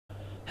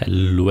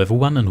Hello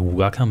everyone and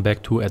welcome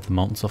back to At the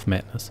Mountains of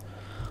Madness.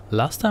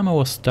 Last time I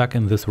was stuck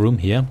in this room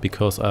here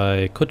because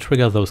I could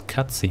trigger those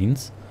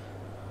cutscenes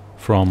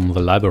from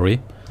the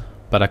library,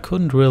 but I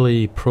couldn't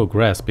really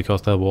progress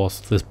because there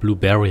was this blue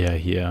barrier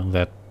here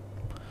that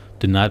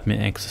denied me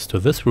access to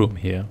this room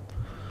here.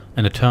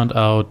 And it turned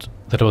out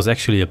that it was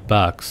actually a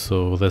bug,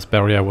 so this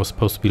barrier was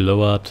supposed to be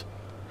lowered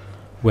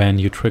when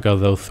you trigger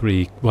those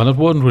three. Well, it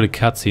wasn't really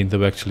cutscenes, they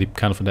were actually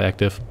kind of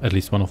interactive, at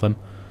least one of them.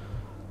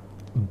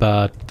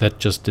 But that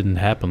just didn't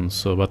happen.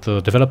 So, but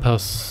the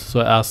developers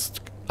were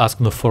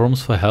asking the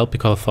forums for help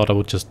because I thought I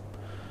would just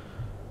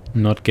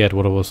not get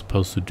what I was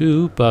supposed to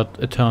do. But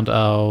it turned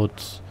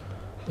out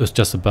it was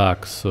just a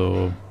bug.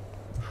 So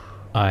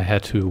I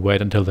had to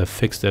wait until they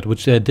fixed it,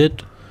 which they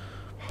did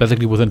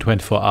basically within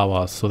 24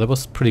 hours. So that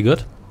was pretty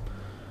good.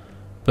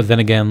 But then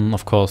again,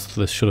 of course,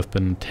 this should have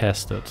been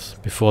tested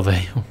before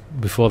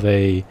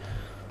they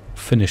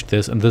finished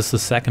this. And this is the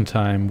second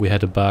time we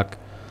had a bug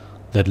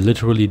that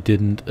literally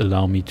didn't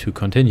allow me to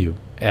continue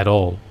at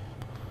all.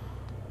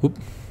 Oop,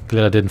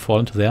 glad I didn't fall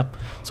into there.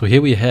 So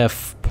here we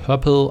have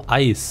purple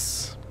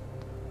ice.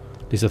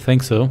 At least I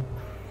think so.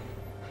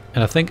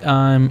 And I think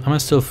am I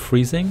still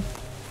freezing?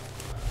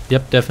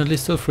 Yep, definitely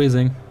still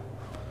freezing.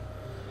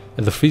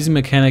 And the freezing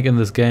mechanic in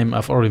this game,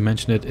 I've already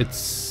mentioned it,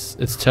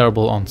 it's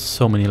terrible on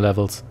so many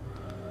levels.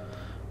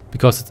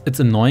 Because it's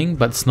annoying,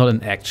 but it's not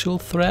an actual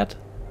threat.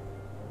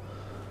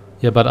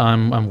 Yeah, but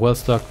I'm well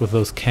stocked with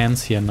those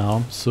cans here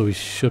now, so we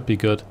should be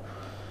good.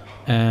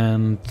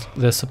 And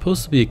there's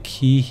supposed to be a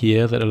key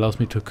here that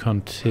allows me to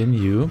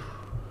continue,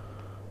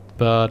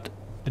 but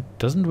it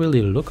doesn't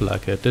really look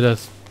like it. Did I?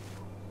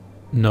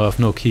 No, I have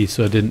no key,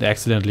 so I didn't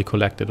accidentally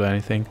collect it or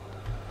anything.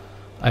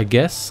 I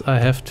guess I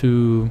have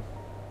to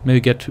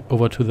maybe get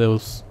over to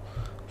those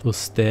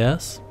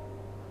stairs.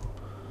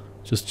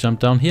 Just jump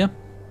down here.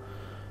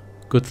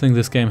 Good thing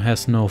this game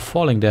has no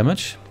falling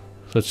damage.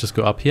 So let's just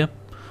go up here.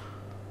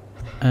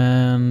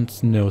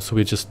 And no, so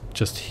we're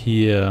just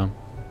here.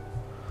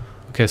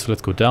 Okay, so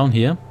let's go down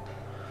here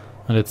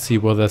and let's see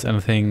whether there's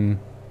anything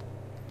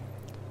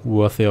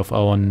worthy of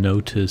our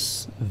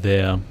notice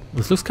there.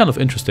 This looks kind of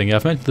interesting. Yeah,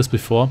 I've mentioned this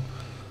before.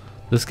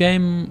 This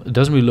game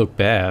doesn't really look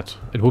bad.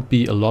 It would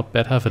be a lot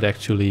better if it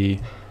actually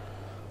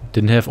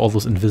didn't have all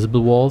those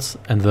invisible walls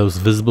and those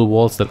visible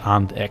walls that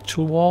aren't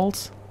actual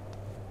walls.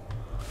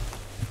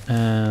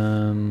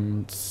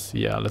 And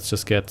yeah, let's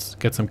just get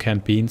some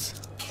canned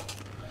beans.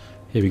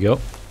 Here we go.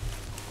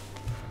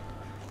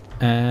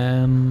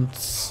 And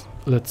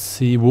let's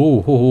see.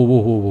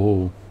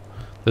 Whoa.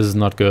 This is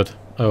not good.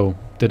 Oh,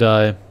 did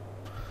I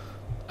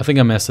think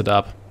I messed it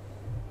up.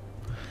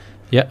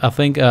 Yeah, I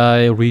think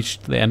I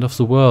reached the end of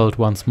the world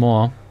once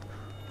more.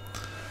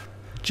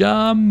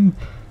 Jump!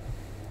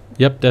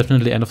 Yep,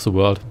 definitely end of the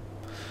world.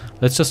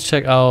 Let's just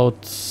check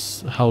out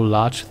how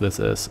large this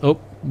is. Oh,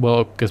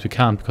 well, I guess we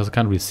can't because I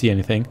can't really see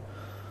anything.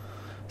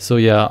 So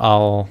yeah,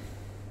 I'll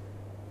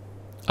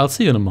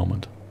see you in a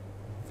moment.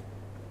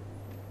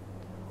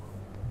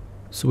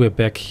 So we're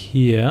back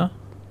here.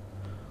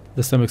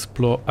 This time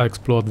I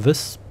explored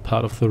this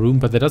part of the room,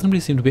 but there doesn't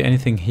really seem to be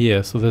anything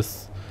here. So the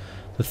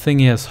thing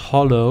here is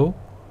hollow,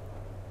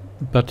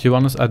 but to be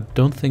honest, I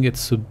don't think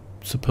it's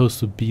supposed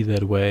to be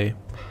that way.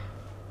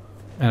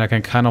 And I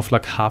can kind of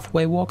like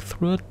halfway walk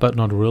through it, but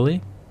not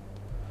really.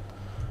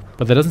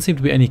 But there doesn't seem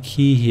to be any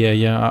key here.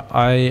 Yeah,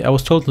 I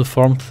was told in the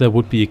forum that there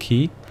would be a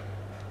key.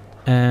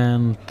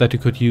 And that you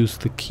could use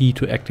the key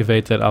to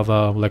activate that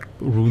other, like,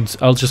 runes.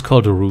 I'll just call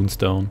it a rune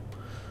stone,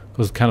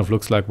 because it kind of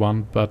looks like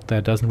one, but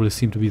that doesn't really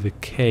seem to be the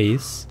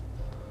case.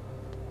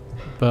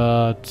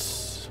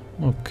 But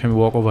oh, can we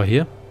walk over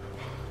here?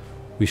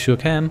 We sure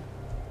can.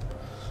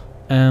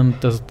 And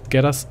does it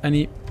get us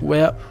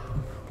anywhere?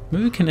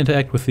 Maybe we can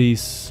interact with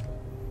these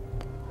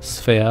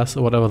spheres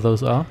or whatever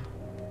those are.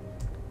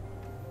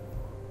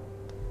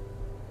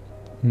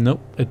 Nope,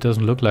 it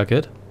doesn't look like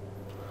it.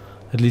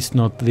 At least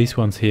not these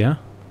ones here.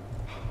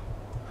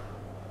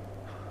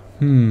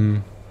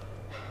 Okay,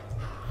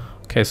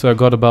 so I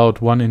got about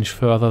 1 inch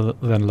further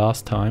than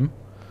last time.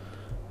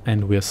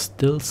 And we're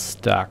still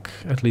stuck,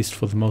 at least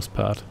for the most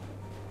part.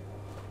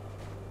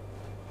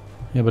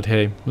 Yeah, but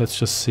hey, let's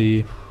just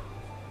see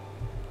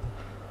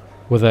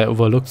whether I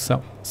overlooked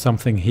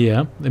something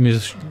here. I mean,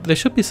 there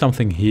should be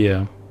something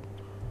here.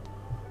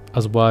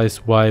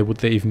 Otherwise, why would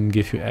they even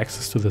give you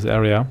access to this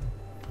area?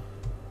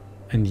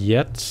 And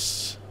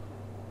yet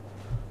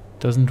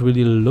doesn't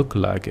really look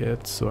like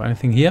it. So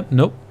anything here?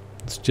 Nope.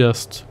 It's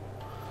just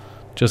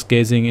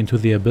gazing into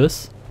the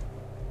abyss.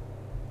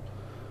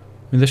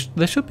 I mean,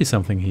 there should be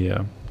something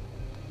here.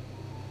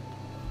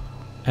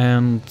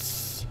 And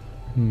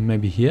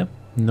maybe here?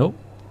 Nope.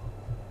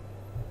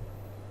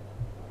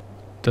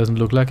 Doesn't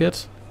look like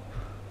it.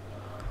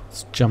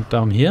 Let's jump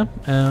down here.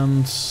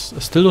 And I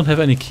still don't have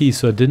any keys,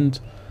 so I didn't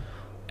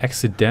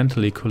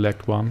accidentally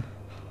collect one.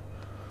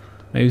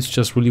 Maybe it's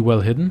just really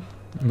well hidden.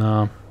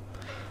 Nah.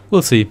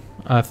 We'll see.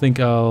 I think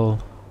I'll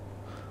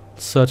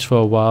search for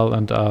a while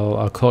and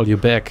I'll call you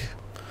back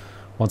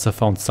once I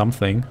found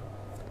something.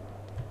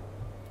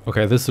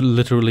 Okay, this is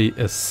literally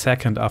a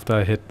second after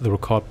I hit the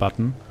record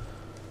button.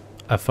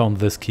 I found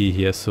this key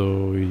here,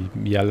 so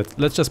yeah,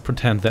 let's just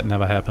pretend that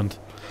never happened.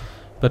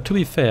 But to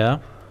be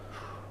fair,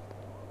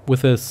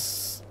 with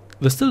this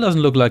still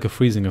doesn't look like a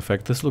freezing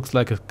effect. This looks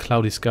like a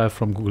cloudy sky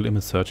from Google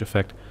Image Search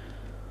effect.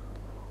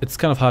 It's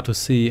kind of hard to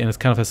see, and it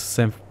kind of has the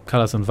same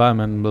colors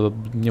environment, blah,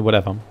 blah, blah,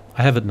 whatever.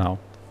 I have it now.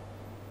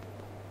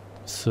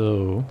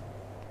 So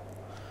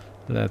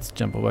let's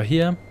jump over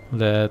here.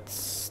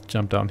 Let's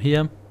jump down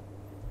here.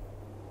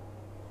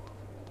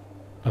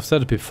 I've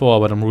said it before,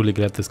 but I'm really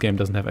glad this game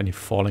doesn't have any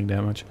falling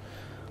damage.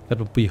 That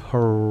would be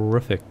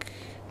horrific.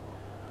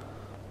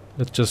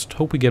 Let's just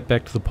hope we get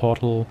back to the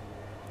portal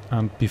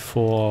and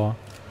before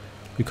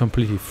we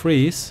completely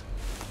freeze.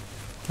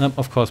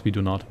 Of course we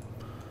do not.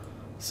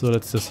 So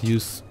let's just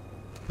use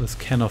this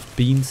can of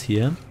beans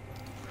here.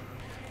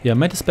 Yeah, I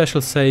made a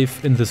special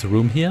save in this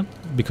room here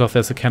because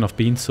there's a can of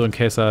beans, so in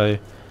case I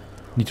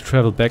need to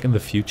travel back in the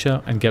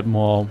future and get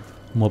more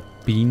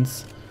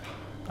beans,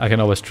 I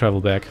can always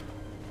travel back.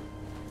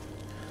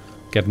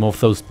 Get more of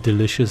those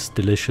delicious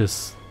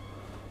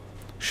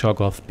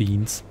Shoggoth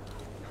beans,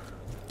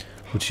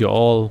 which you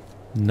all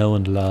know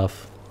and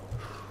love.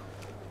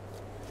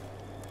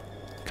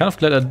 Kind of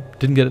glad I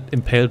didn't get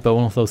impaled by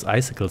one of those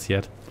icicles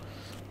yet.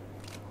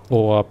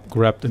 Or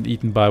grabbed and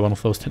eaten by one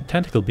of those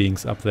tentacle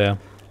beings up there.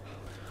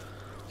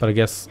 But I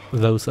guess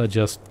those are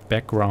just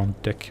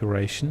background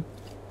decoration.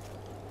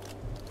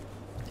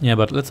 Yeah,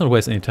 but let's not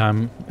waste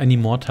any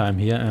more time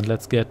here, and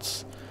let's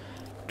get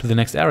to the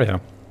next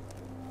area.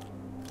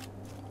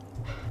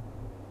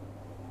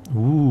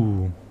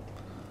 Ooh.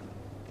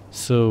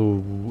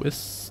 So,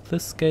 is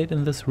this gate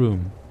in this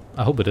room?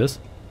 I hope it is.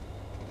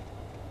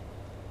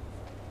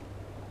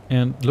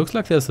 And looks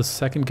like there's a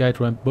second gate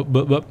right...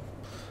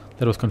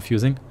 That was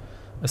confusing.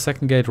 A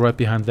second gate right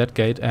behind that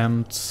gate,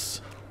 and...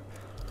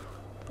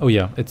 Oh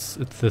yeah, it's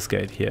this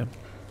gate here.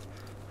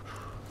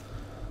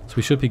 So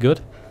we should be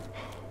good.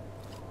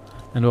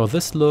 And well,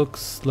 this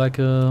looks like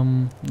a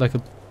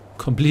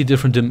completely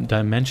different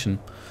dimension.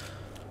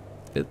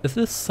 Is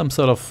this some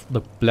sort of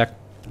the black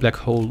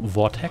hole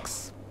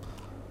vortex?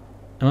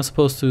 Am I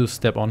supposed to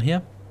step on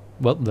here?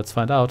 Well, let's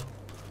find out.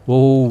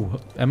 Whoa,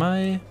 am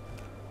I?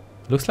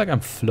 Looks like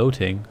I'm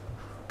floating,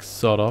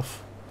 sort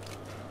of.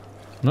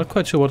 I'm not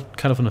quite sure what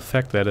kind of an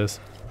effect that is.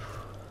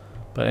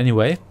 But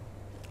anyway.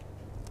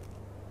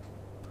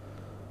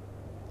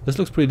 This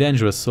looks pretty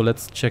dangerous, so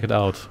let's check it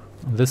out.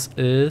 This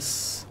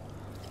is...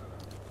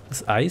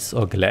 This ice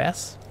or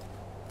glass?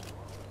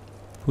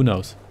 Who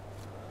knows?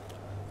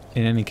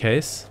 In any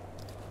case...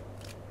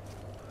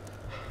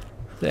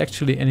 Is there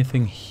actually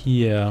anything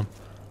here?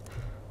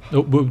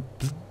 Oh,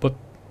 but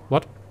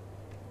what?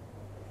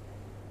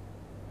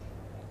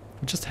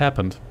 What just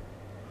happened?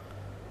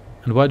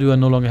 And why do I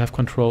no longer have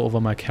control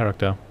over my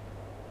character?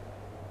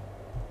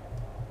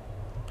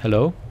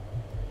 Hello?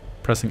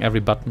 Pressing every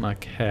button I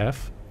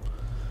have.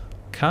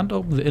 Can't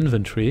open the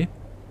inventory.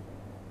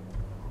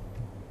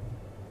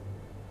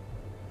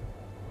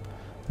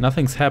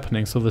 Nothing's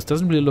happening, so this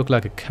doesn't really look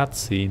like a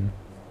cutscene.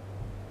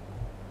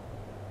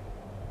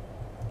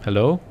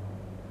 Hello?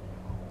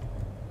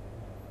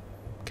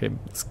 Okay,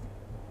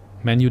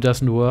 menu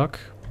doesn't work.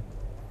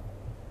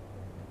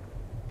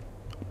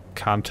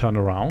 Can't turn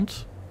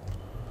around.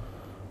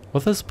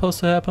 Was this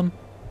supposed to happen?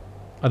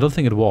 I don't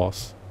think it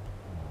was.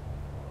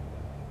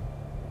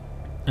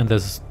 And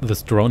there's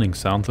this droning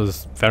sound.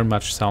 This very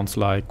much sounds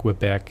like we're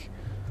back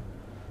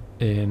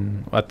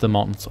at the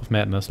Mountains of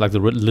Madness, like the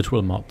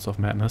literal Mountains of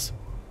Madness.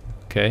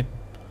 Okay.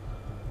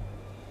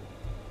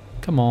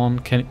 Come on,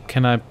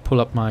 can I pull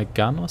up my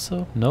gun or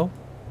so? No?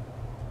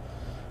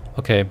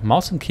 Okay,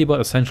 mouse and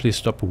keyboard essentially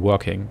stopped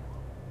working.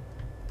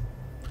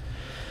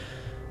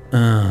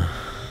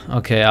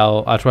 Okay,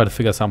 I'll try to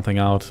figure something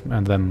out,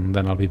 and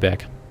then I'll be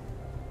back.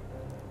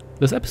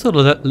 This episode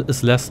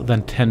is less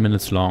than 10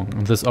 minutes long,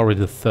 and this is already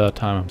the third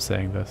time I'm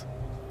saying this.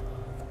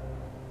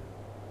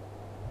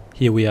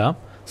 Here we are.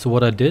 So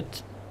what I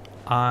did,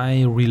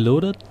 I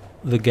reloaded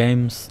the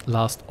game's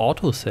last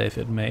autosave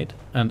it made,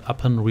 and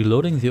upon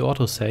reloading the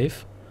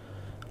autosave,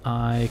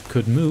 I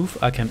could move.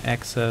 I can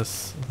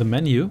access the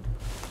menu.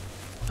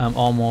 I'm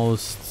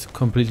almost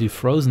completely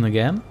frozen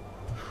again,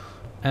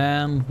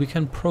 and we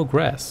can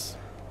progress.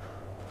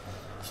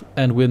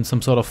 And we're in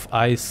some sort of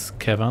ice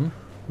cavern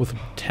with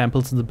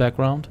temples in the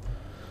background,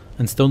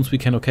 and stones we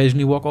can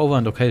occasionally walk over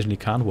and occasionally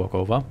can't walk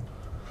over.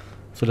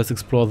 So let's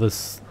explore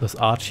this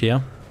arch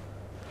here.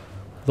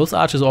 Those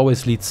arches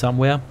always lead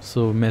somewhere,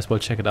 so we may as well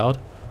check it out.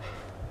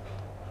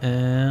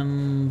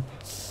 And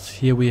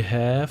here we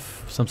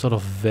have some sort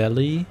of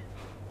valley.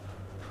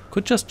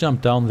 Could just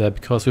jump down there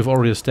because we've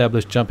already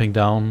established jumping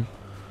down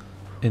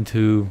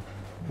into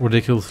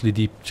ridiculously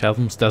deep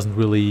chasms doesn't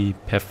really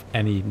have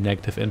any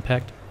negative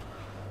impact.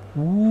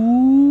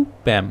 Ooh,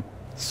 bam.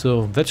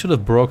 So that should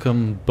have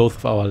broken both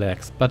of our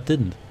legs, but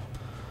didn't.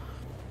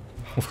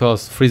 Of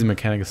course, freezing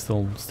mechanic is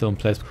still in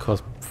place because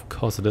of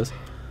course it is.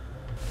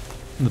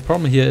 And the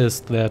problem here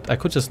is that I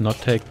could just not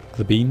take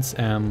the beans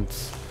and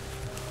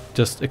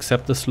just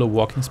accept the slow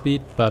walking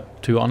speed,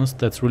 but to be honest,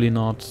 that's really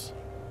not...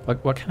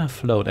 What can I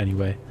float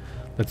anyway?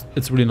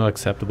 It's really not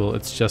acceptable.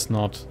 It's just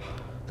not...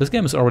 This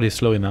game is already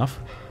slow enough,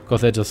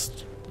 because there are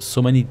just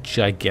so many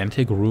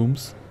gigantic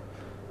rooms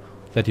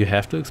that you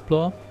have to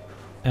explore.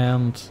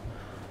 And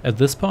at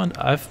this point,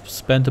 I've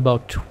spent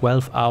about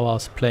 12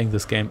 hours playing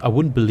this game. I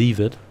wouldn't believe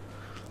it,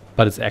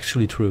 but it's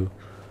actually true.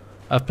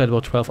 I've played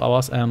about 12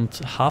 hours, and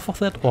half of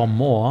that or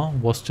more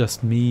was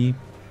just me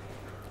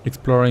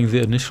exploring the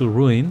initial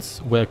ruins,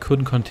 where I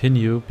couldn't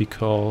continue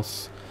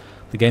because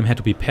the game had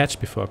to be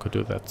patched before I could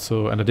do that.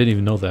 So, and I didn't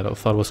even know that. I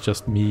thought it was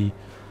just me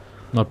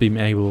not being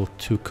able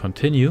to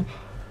continue.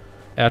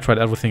 I tried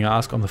everything I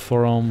asked on the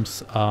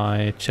forums.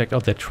 I checked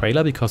out their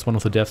trailer because one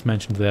of the devs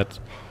mentioned that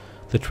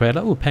the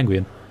trailer... Oh,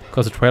 penguin.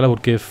 Because the trailer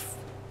would give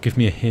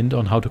me a hint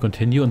on how to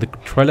continue, and the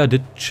trailer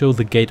did show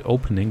the gate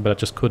opening, but I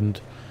just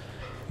couldn't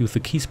use the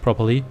keys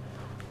properly.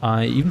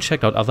 I even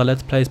checked out other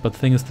Let's Plays, but the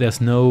thing is, there's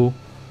no...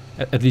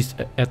 At least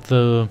at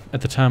the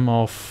time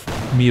of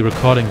me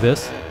recording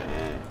this,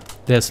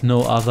 there's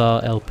no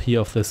other LP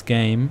of this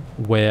game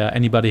where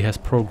anybody has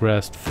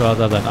progressed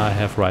further than I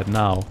have right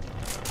now.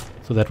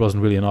 So that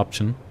wasn't really an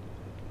option.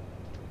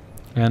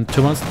 And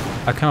to be honest,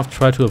 I kind of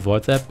try to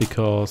avoid that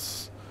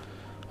because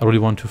I really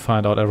want to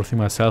find out everything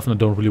myself, and I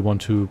don't really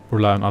want to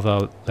rely on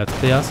other Let's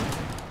Players.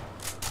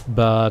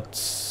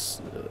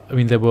 But, I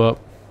mean, they were...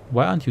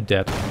 Why aren't you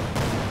dead?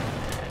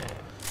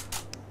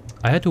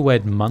 I had to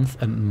wait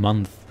month and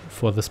month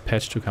for this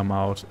patch to come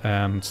out,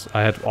 and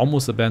I had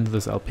almost abandoned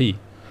this LP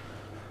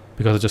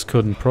because I just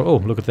couldn't oh,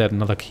 look at that,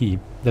 another key.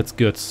 That's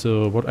good.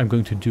 So what I'm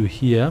going to do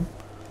here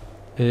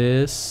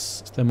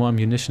is there more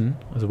ammunition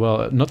as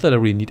well? Not that I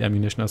really need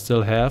ammunition. I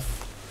still have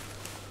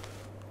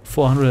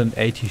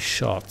 480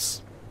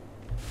 shots.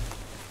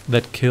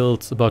 That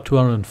killed about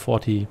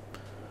 240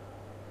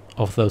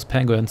 of those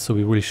penguins, so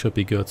we really should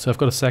be good. So I've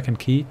got a second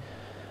key.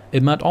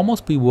 It might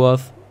almost be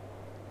worth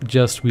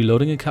just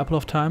reloading a couple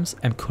of times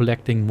and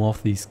collecting more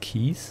of these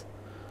keys.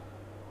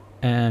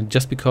 And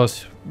just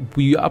because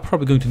we are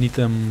probably going to need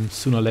them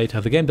sooner or later.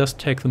 The game does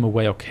take them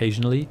away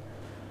occasionally.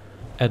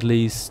 At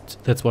least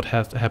that's what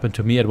has happened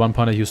to me. At one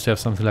point I used to have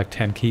something like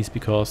 10 keys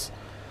because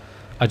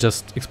I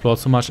just explored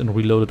so much and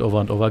reloaded over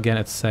and over again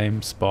at the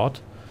same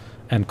spot.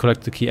 And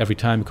collect the key every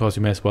time because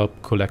you may as well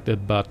collect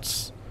it,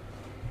 but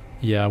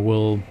yeah,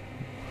 we'll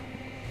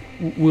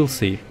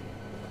see.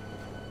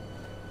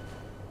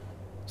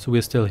 So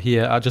we're still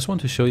here. I just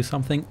want to show you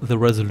something. The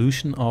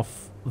resolution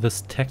of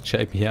this texture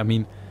shape here. I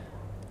mean,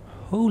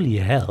 holy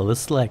hell,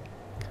 this is like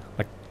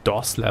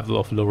DOS level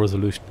of low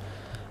resolution.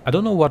 I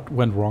don't know what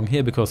went wrong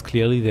here because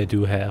clearly they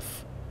do have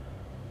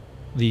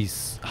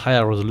these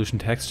higher resolution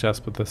textures,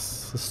 but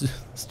this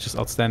is just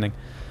outstanding.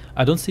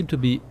 I don't seem to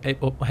be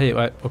able... Oh, hey,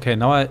 okay,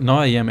 now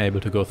I am able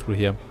to go through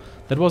here.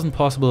 That wasn't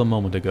possible a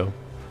moment ago.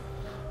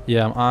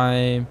 Yeah,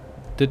 I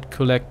did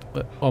collect...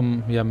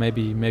 yeah,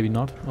 maybe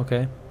not.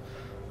 Okay.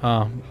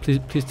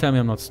 Please tell me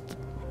I'm not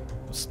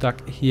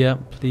stuck here,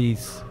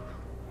 please.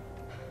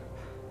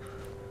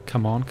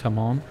 Come on, come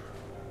on.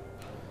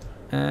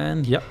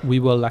 And yeah, we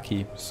were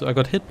lucky. So I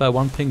got hit by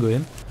one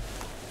penguin,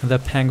 and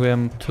that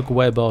penguin took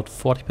away about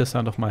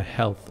 40% of my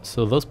health.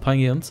 So those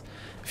penguins,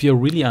 if you're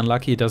really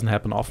unlucky, it doesn't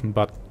happen often,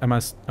 but am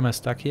I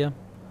stuck here?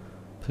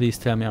 Please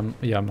tell me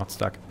I'm not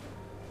stuck.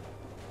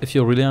 If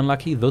you're really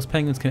unlucky, those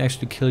penguins can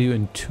actually kill you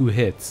in 2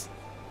 hits.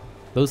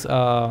 Those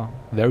are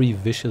very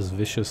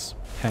vicious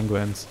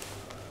penguins.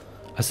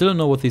 I still don't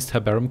know what these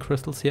Tiberium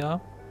crystals here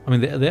are. I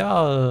mean, they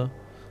are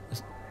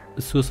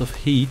a source of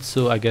heat,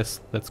 so I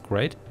guess that's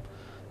great.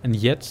 And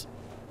yet,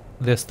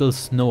 there's still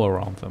snow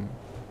around them.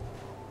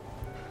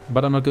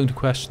 But I'm not going to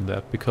question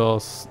that,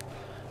 because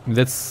I mean,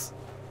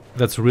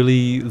 that's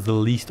really the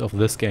least of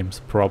this game's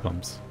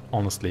problems,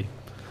 honestly.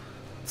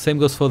 Same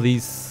goes for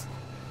these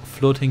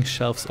floating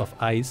shelves of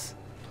ice.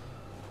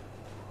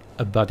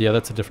 But yeah,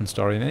 that's a different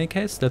story. In any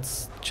case,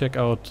 let's check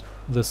out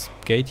this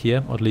gate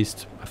here, or at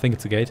least I think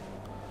it's a gate.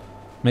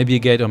 Maybe a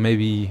gate or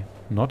maybe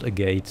not a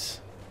gate.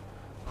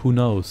 Who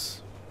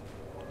knows?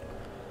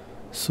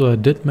 So I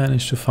did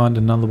manage to find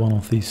another one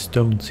of these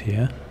stones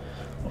here.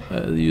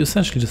 You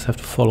essentially just have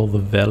to follow the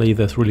valley.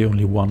 There's really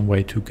only one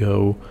way to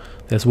go.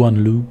 There's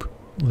one loop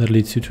that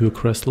leads you to a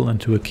crystal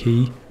and to a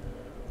key,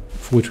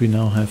 for which we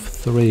now have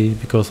 3,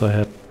 because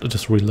I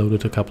just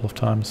reloaded a couple of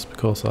times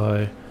because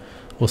I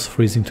was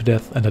freezing to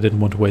death and I didn't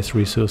want to waste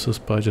resources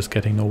by just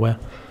getting nowhere.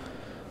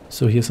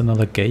 So here's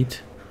another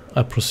gate.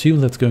 I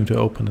presume that's going to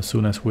open as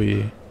soon as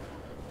we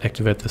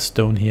activate the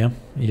stone here.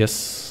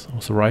 Yes, I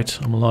was right,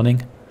 I'm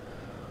learning.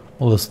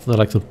 Well, this is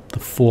like the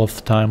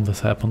 4th time this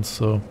happens,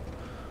 so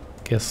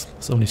I guess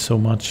there's only so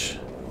much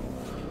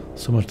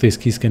these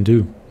keys can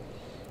do.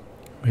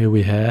 Here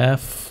we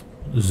have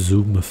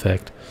zoom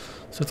effect.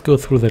 So let's go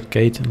through that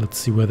gate and let's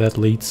see where that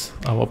leads.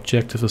 Our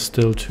objective is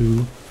still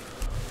to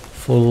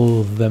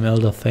follow them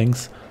elder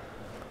things.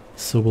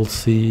 So we'll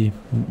see.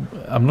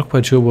 I'm not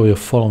quite sure where we're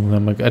following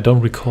them. I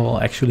don't recall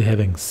actually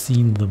having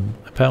seen them.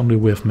 Apparently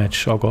we have met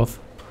Shoggoth,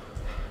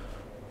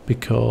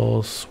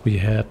 because we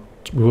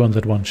were in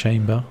that one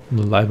chamber in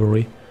the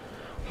library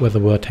where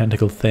there were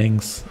tentacle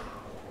things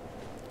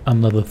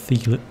under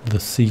the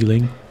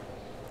ceiling.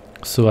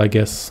 So I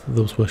guess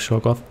those were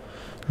Shoggoth.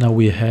 Now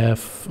we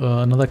have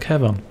another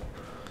cavern.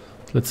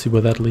 Let's see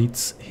where that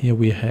leads. Here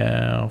we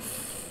have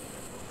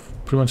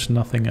pretty much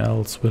nothing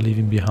else we're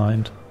leaving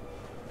behind.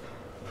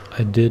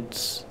 I did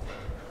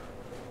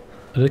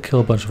kill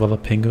a bunch of other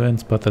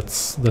penguins, but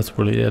that's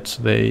really it.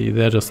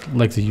 They're just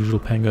like the usual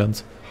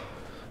penguins,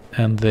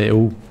 and they,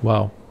 oh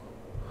wow,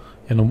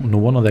 yeah, no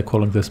wonder they're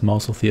calling this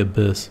Mouse of the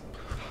Abyss.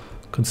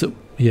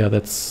 Yeah,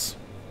 that's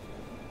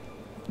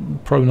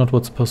probably not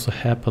what's supposed to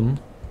happen,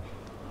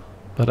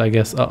 but I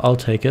guess I'll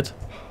take it.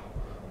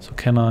 So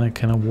can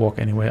I walk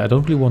anyway? I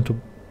don't really want to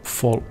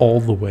fall all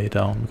the way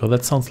down, because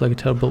that sounds like a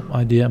terrible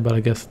idea, but I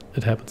guess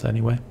it happens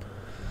anyway.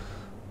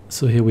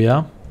 So here we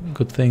are.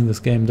 Good thing this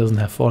game doesn't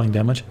have falling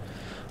damage.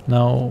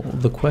 Now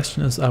the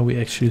question is, are we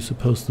actually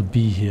supposed to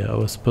be here,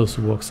 or supposed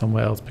to walk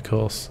somewhere else?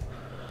 Because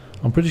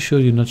I'm pretty sure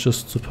you're not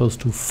just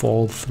supposed to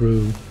fall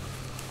through,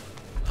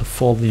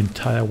 fall the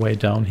entire way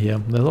down here.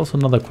 There's also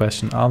another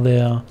question: are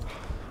there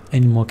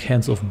any more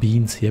cans of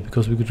beans here?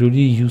 Because we could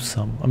really use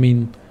some. I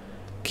mean,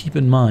 keep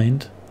in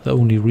mind, the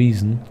only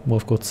reason why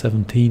I've got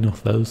 17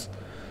 of those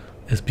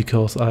is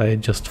because I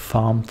just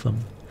farmed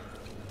them.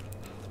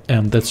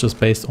 And that's just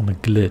based on a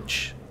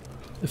glitch.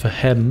 If I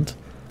hadn't,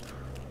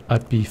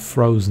 I'd be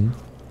frozen,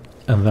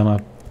 and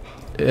then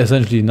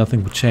essentially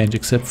nothing would change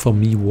except for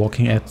me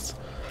walking at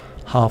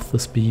half the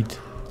speed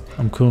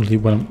I'm currently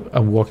when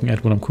I'm walking,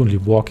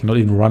 not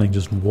even running,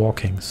 just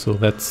walking. So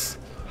that's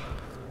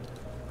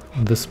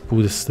this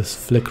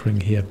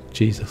flickering here,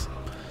 Jesus.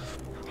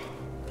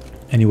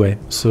 Anyway,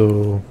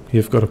 so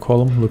you've got a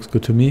column, looks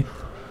good to me.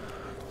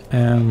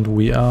 And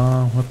we're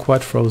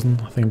quite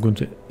frozen. I think I'm going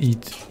to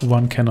eat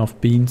 1 can of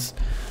beans,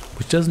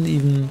 which doesn't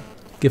even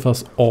give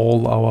us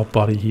all our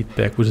body heat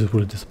back, which is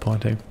really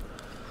disappointing.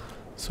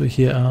 So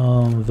here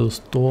are those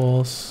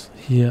doors.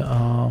 Here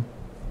are,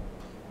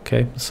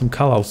 okay, some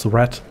colors,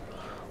 red.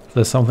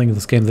 There's something in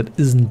this game that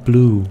isn't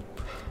blue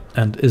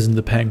and isn't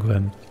a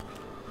penguin.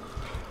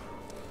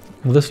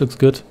 Well, this looks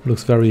good.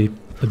 Looks very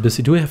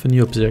abyssy. Do we have a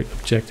new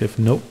objective?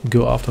 Nope.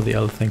 Go after the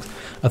elder things.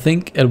 I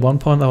think at one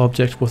point our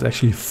objective was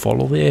actually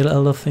follow the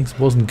elder things. It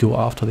wasn't go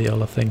after the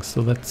elder things.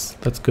 So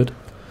that's good.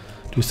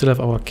 Do we still have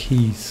our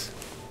keys?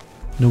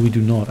 No, we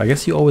do not. I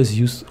guess you always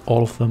use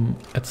all of them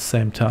at the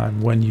same time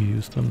when you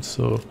use them.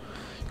 So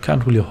you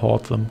can't really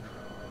hoard them.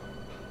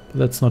 But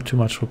that's not too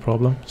much of a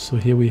problem. So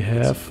here we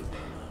have.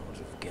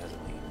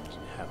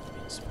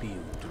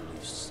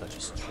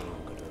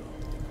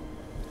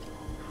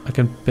 I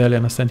can barely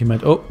understand you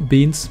meant. Oh,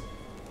 beans.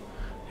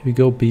 Here we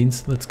go,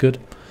 beans. That's good.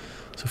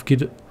 So if we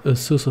get a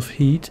source of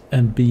heat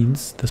and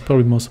beans, there's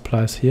probably more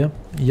supplies here.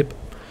 Yep.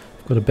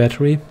 We've got a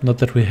battery. Not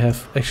that we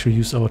have actually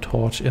used our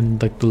torch in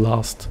like the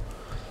last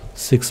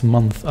 6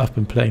 months I've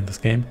been playing this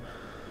game.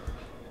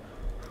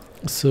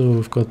 So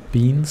we've got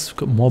beans. We've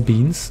got more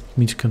beans.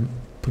 Means you can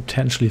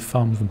potentially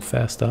farm them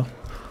faster,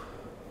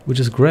 which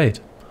is great.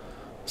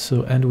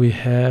 So, and we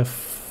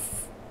have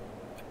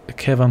a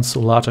cavern so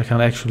large I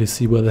can't actually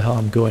see where the hell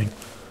I'm going.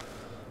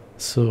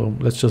 So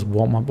let's just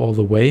warm up all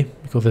the way,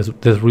 because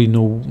there's really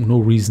no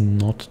reason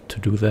not to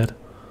do that.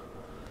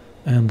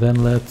 And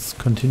then let's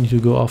continue to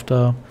go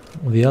after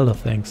the elder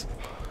things,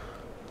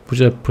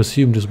 which I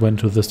presume just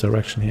went to this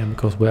direction here,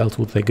 because where else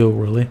would they go,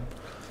 really?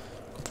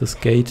 This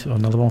gate, or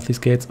another one of these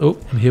gates. Oh,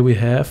 and here we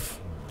have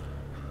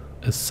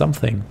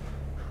something.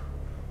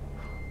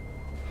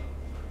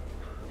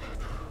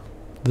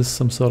 This is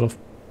some sort of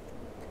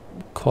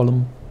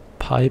column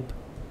pipe,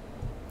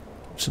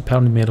 which is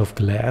apparently made of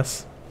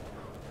glass.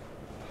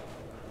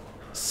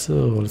 So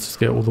let's just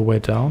get all the way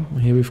down.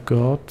 Here we've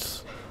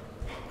got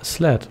a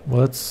sled.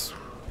 Well, that's.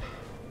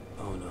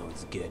 Oh no,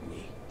 it's getting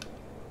me.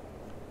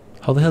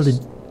 How the hell did?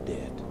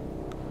 Dead.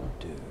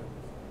 Dude.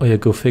 Oh yeah,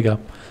 go figure.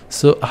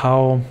 So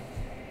how?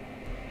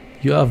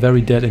 You are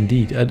very dead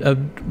indeed. I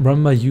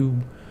remember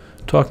you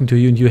talking to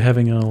you and you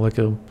having like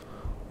a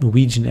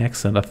Norwegian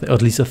accent. Or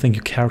at least I think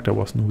your character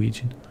was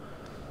Norwegian.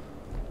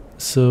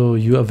 So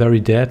you are very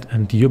dead,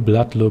 and your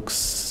blood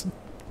looks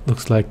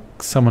like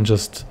someone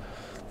just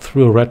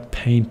threw a red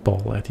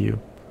paintball at you.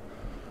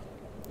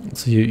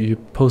 So you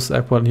post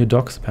awkward, and your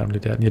dog's apparently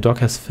dead. And your dog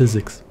has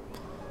physics.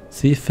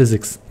 See,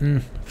 physics.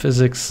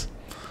 Physics.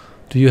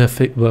 Do you have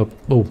well?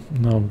 Oh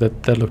no,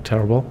 that looked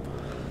terrible.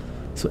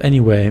 So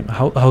anyway,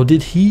 how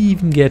did he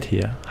even get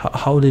here?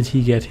 How did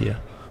he get here?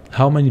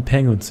 How many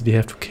penguins did he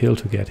have to kill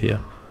to get here?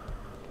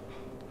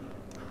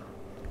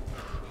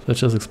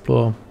 Let's just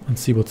explore and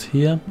see what's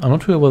here. I'm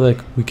not sure whether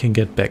we can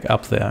get back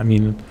up there. I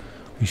mean,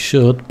 we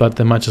should, but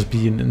there might just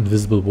be an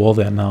invisible wall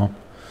there now.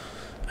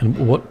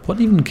 And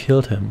what even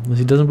killed him?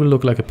 He doesn't really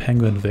look like a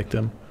penguin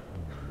victim.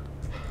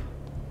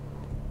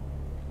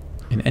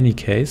 In any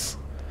case,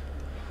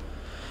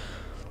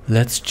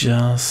 let's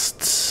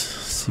just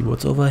see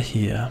what's over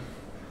here.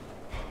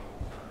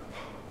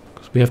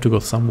 Because we have to go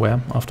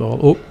somewhere after all.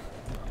 Oh,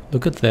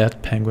 look at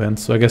that,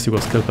 penguins. So I guess he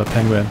was killed by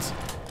penguins.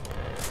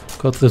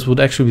 God, this would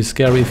actually be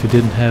scary if you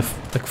didn't have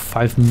like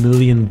 5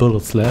 million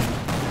bullets left.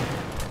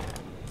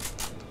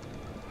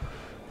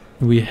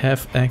 we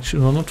have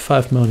actually, well, not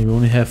 5 million, we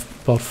only have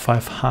about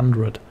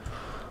 500.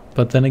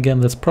 But then again,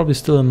 that's probably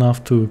still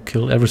enough to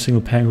kill every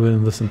single penguin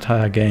in this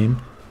entire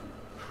game.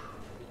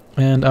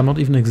 And I'm not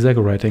even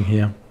exaggerating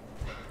here.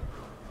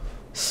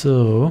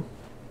 So,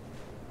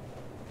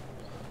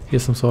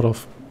 here's some sort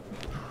of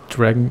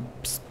dragon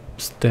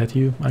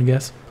statue, I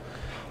guess.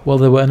 Well,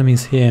 there were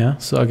enemies here,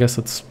 so I guess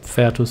it's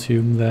fair to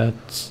assume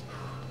that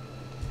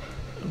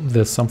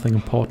there's something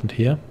important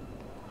here.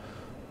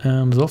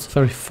 And it's also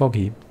very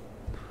foggy.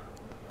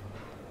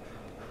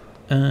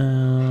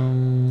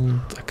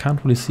 And I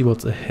can't really see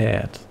what's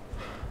ahead.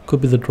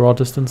 Could be the draw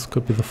distance,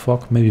 could be the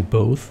fog, maybe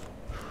both.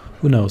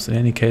 Who knows? In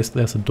any case,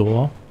 there's a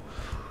door,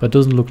 but it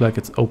doesn't look like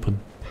it's open.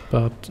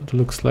 But it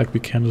looks like we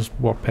can just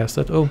walk past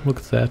that. Oh, look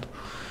at that.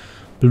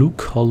 Blue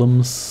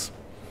columns.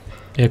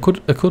 Yeah,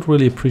 I could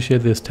really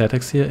appreciate the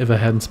aesthetics here if I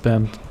hadn't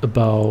spent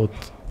about...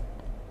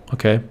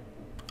 Okay,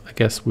 I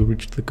guess we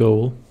reached the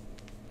goal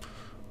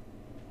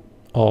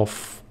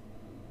of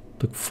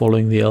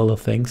following the elder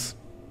things.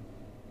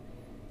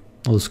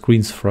 Oh, the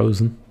screen's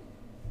frozen.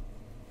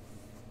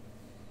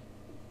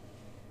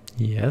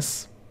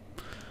 Yes.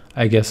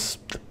 I guess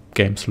the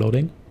game's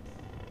loading.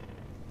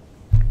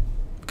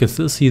 You can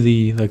still see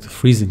the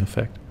freezing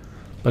effect,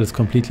 but it's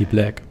completely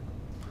black.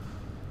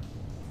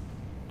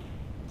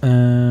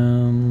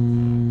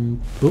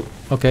 Oh,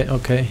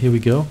 okay, here we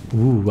go.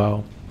 Ooh,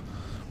 wow.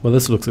 Well,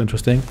 this looks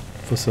interesting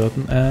for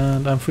certain,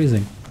 and I'm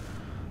freezing.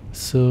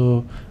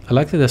 So I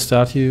like that they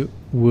start you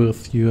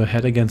with your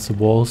head against the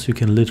walls. You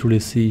can literally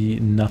see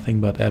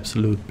nothing but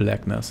absolute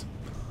blackness.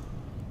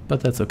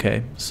 But that's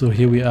okay. So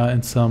here we are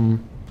in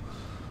some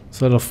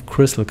sort of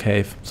crystal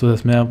cave. So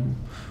there's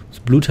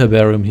blue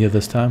tiberium here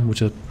this time,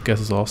 which I guess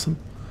is awesome.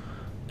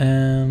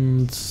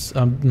 And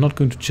I'm not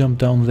going to jump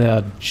down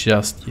there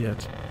just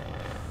yet,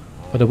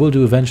 but I will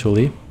do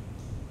eventually.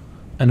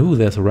 And ooh,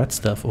 there's red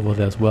stuff over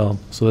there as well.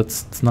 So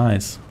it's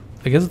nice.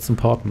 I guess it's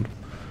important,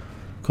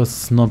 because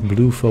it's not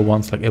blue for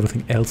once like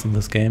everything else in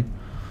this game.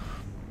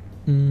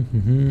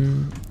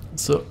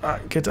 So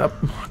get up.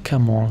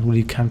 Come on,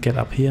 really can't get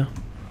up here.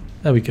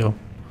 There we go.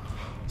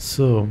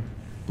 So,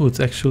 oh, it's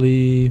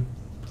actually...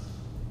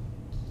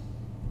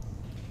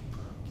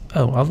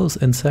 Oh, are those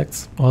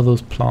insects or are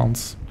those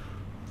plants?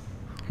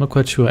 I'm not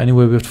quite sure.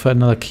 Anyway, we have to find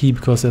another key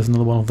because there's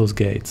another one of those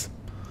gates.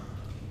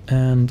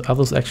 And are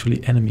those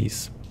actually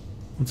enemies?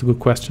 That's a good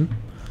question.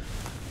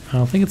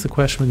 I think it's a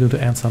question we're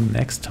going to answer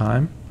next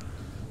time,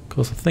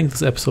 because I think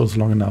this episode is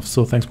long enough.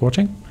 So thanks for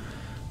watching,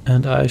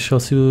 and I shall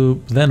see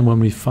you then when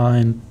we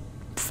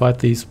fight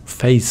these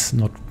face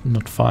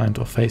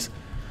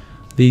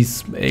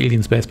these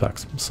alien space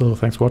bugs. So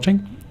thanks for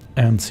watching,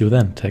 and see you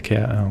then. Take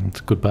care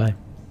and goodbye.